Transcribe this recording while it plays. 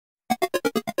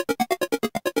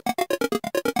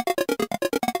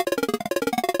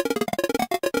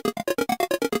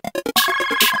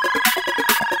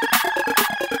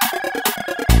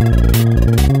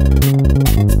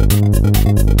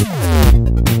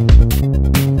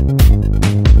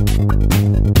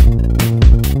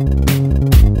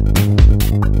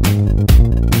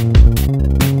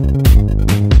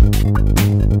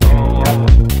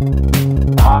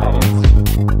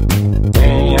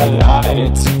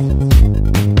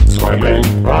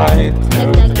Burning bright to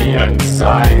the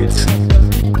inside.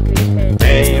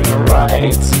 Aim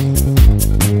right.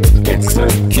 It's the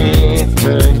key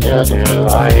to get your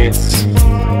light.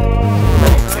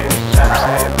 Make it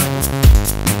shine.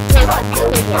 Like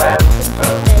a friend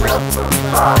across the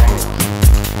line.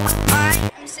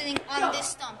 I am sitting on this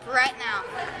stump right now,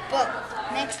 but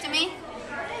next to me,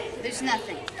 there's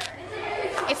nothing.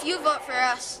 If you vote for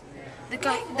us, the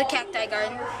Cacti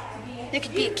Garden, there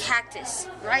could be a cactus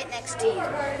right next to you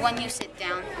when you sit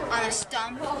down on a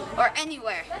stump or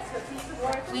anywhere.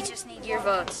 We just need your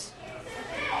votes.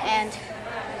 And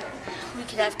we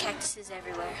could have cactuses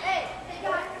everywhere.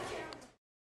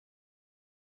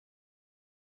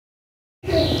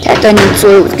 Cacti need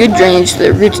soil with good drainage so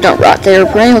their roots don't rot. They are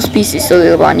a perennial species, so they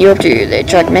live on year after year. They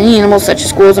attract many animals such as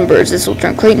squirrels and birds. This will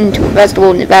turn Clayton into a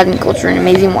vegetable, Nevadan culture, and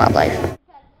amazing wildlife.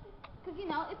 Because, you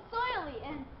know, it's soily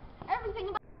and everything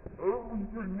about...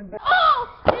 Oh!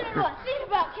 Think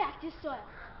about cactus soil.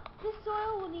 This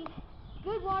soil will need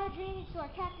good water drainage so our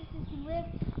cactuses can live,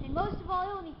 and most of all,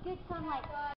 it will need good sunlight.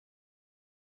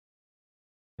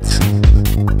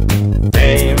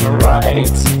 Aim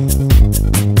right.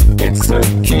 It's the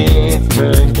key to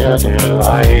get your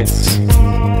light.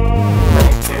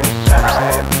 Make it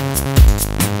shine.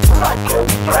 Like a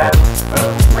friend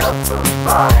across the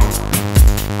line.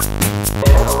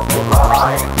 It'll be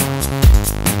mine.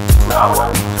 Now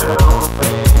until the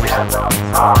end of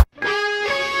time.